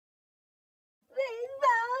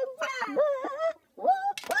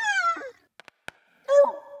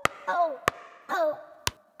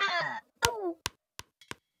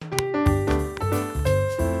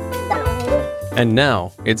And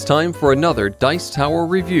now, it's time for another Dice Tower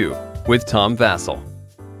review with Tom Vasel.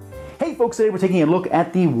 Hey folks, today we're taking a look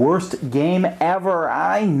at the worst game ever.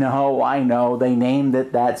 I know, they named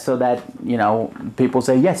it that so that, people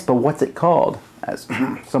say, yes, but what's it called? As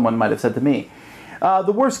someone might have said to me.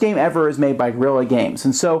 The worst game ever is made by Guerrilla Games,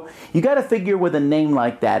 and so you got to figure with a name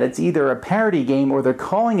like that, it's either a parody game or they're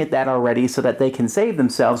calling it that already so that they can save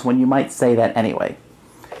themselves when you might say that anyway.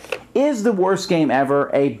 Is the worst game ever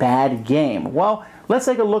a bad game? Well, let's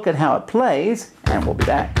take a look at how it plays, and we'll be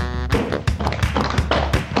back.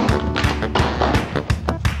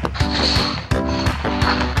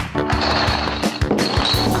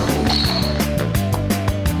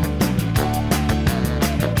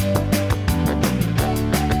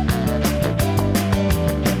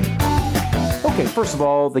 Okay, first of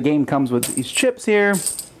all, the game comes with these chips here.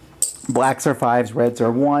 Blacks are 5s, reds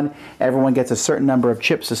are 1. Everyone gets a certain number of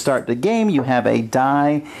chips to start the game. You have a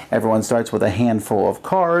die. Everyone starts with a handful of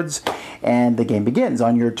cards, and the game begins.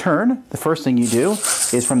 On your turn, the first thing you do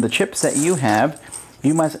is from the chips that you have,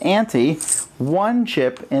 you must ante 1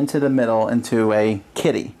 chip into the middle into a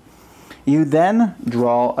kitty. You then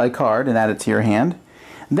draw a card and add it to your hand.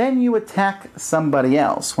 Then you attack somebody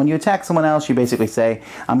else. When you attack someone else, you basically say,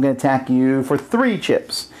 I'm going to attack you for 3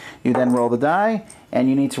 chips. You then roll the die, and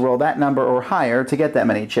you need to roll that number or higher to get that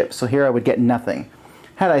many chips. So here I would get nothing.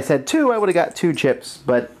 Had I said 2, I would have got 2 chips,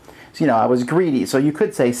 but I was greedy. So you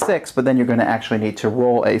could say 6, but then you're going to actually need to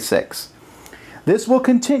roll a 6. This will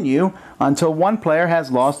continue until one player has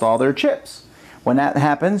lost all their chips. When that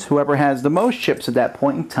happens, whoever has the most chips at that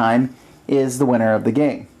point in time is the winner of the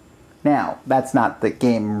game. Now, that's not the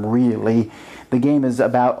game really. The game is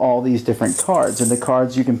about all these different cards, and the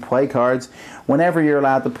cards, you can play cards whenever you're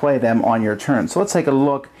allowed to play them on your turn. So let's take a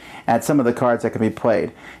look at some of the cards that can be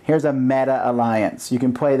played. Here's a Meta Alliance. You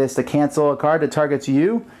can play this to cancel a card that targets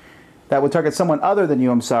you, that would target someone other than you,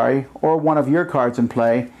 or one of your cards in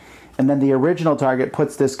play, and then the original target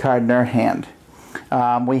puts this card in their hand.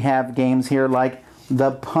 We have games here like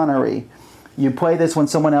the Punnery. You play this when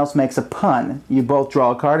someone else makes a pun. You both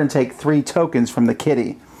draw a card and take 3 tokens from the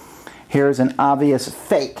kitty. Here's an Obvious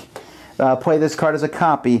Fake. Play this card as a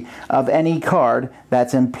copy of any card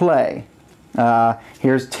that's in play.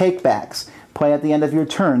 Here's Takebacks. Play at the end of your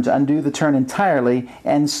turn to undo the turn entirely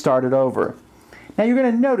and start it over. Now you're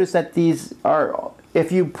going to notice that these are,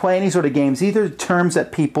 if you play any sort of games, these are terms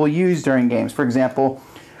that people use during games. For example,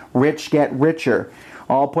 rich get richer.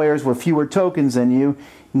 All players with fewer tokens than you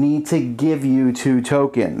need to give you 2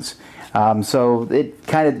 tokens. So it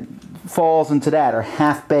kind of falls into that, or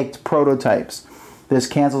half-baked prototypes. This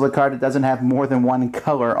cancels a card that doesn't have more than 1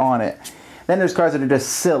 color on it. Then there's cards that are just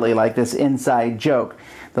silly, like this Inside Joke.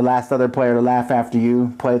 The last other player to laugh after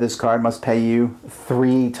you play this card must pay you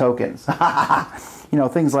 3 tokens.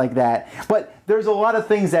 Things like that. But there's a lot of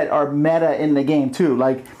things that are meta in the game too,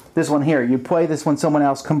 like this one here. You play this when someone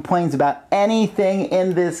else complains about anything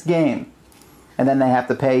in this game, and then they have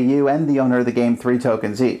to pay you and the owner of the game 3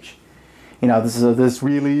 tokens each. This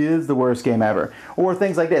really is the worst game ever. Or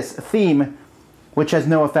things like this, Theme, which has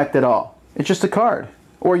no effect at all. It's just a card.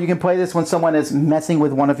 Or you can play this when someone is messing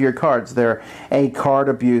with one of your cards. They're a card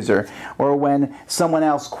abuser. Or when someone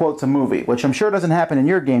else quotes a movie, which I'm sure doesn't happen in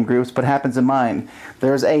your game groups, but happens in mine.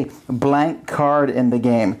 There's a blank card in the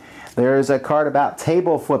game. There's a card about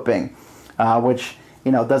table flipping, which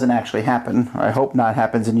doesn't actually happen, or I hope not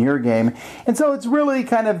happens in your game. And so it's really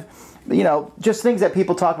kind of, just things that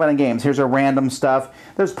people talk about in games. Here's a random stuff.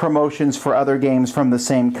 There's promotions for other games from the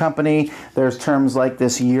same company. There's terms like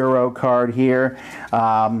this Euro card here,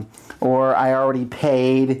 or I already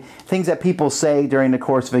paid. Things that people say during the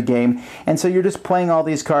course of a game. And so you're just playing all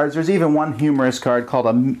these cards. There's even one humorous card called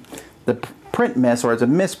the print miss, or it's a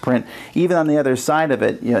misprint. Even on the other side of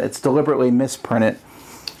it, it's deliberately misprinted.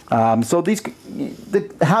 So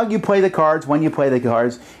how you play the cards, when you play the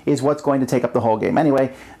cards, is what's going to take up the whole game.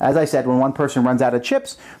 Anyway, as I said, when one person runs out of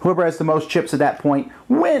chips, whoever has the most chips at that point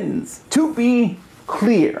wins. To be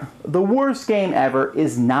clear, the worst game ever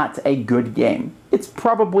is not a good game. It's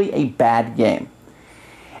probably a bad game.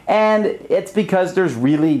 And it's because there's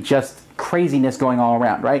really just craziness going all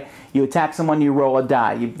around, right? You attack someone, you roll a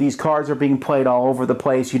die. These cards are being played all over the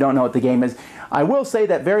place. You don't know what the game is. I will say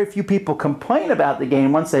that very few people complain about the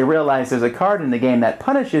game once they realize there's a card in the game that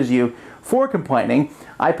punishes you for complaining.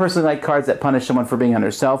 I personally like cards that punish someone for being on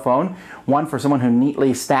their cell phone, one for someone who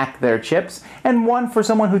neatly stacked their chips, and one for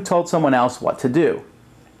someone who told someone else what to do.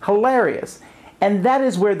 Hilarious. And that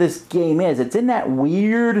is where this game is. It's in that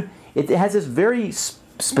weird it has this very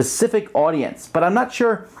specific audience, but I'm not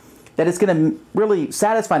sure that it's going to really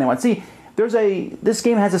satisfy anyone. See, this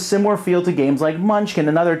game has a similar feel to games like Munchkin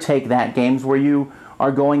and other Take That games where you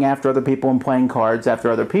are going after other people and playing cards after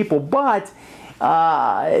other people, but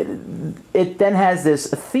it then has this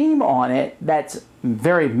theme on it that's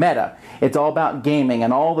very meta. It's all about gaming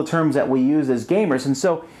and all the terms that we use as gamers, and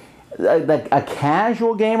so a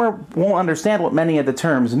casual gamer won't understand what many of the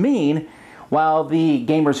terms mean, while the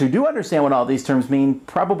gamers who do understand what all these terms mean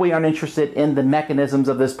probably aren't interested in the mechanisms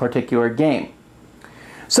of this particular game.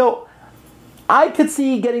 So I could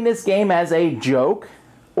see getting this game as a joke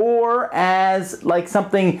or as like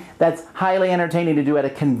something that's highly entertaining to do at a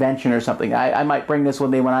convention or something. I might bring this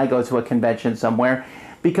with me when I go to a convention somewhere,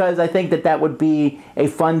 because I think that would be a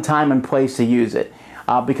fun time and place to use it.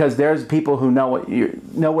 Because there's people who know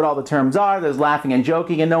what all the terms are, there's laughing and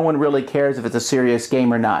joking, and no one really cares if it's a serious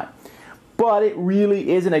game or not. But it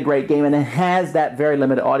really isn't a great game, and it has that very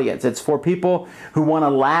limited audience. It's for people who want to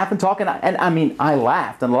laugh and talk, and I mean, I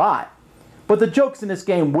laughed a lot. But the jokes in this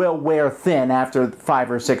game will wear thin after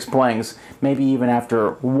 5 or 6 playings, maybe even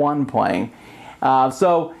after 1 playing.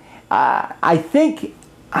 So I think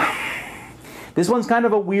this one's kind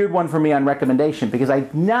of a weird one for me on recommendation, because I'm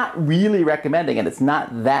not really recommending it. It's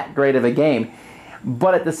not that great of a game.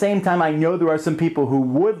 But at the same time, I know there are some people who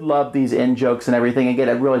would love these in-jokes and everything and get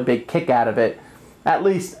a really big kick out of it at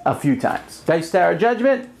least a few times. Dice Tower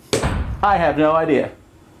Judgment? I have no idea.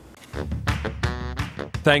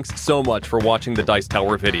 Thanks so much for watching the Dice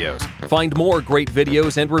Tower videos. Find more great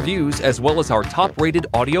videos and reviews, as well as our top-rated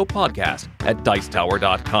audio podcast at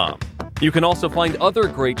Dicetower.com. You can also find other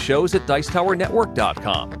great shows at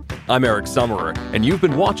Dicetowernetwork.com. I'm Eric Summerer, and you've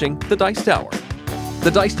been watching The Dice Tower.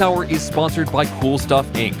 The Dice Tower is sponsored by Cool Stuff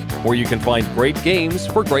Inc., where you can find great games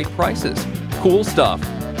for great prices. Cool stuff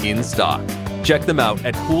in stock. Check them out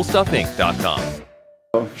at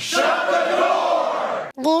CoolStuffInc.com. Shut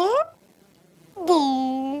the door!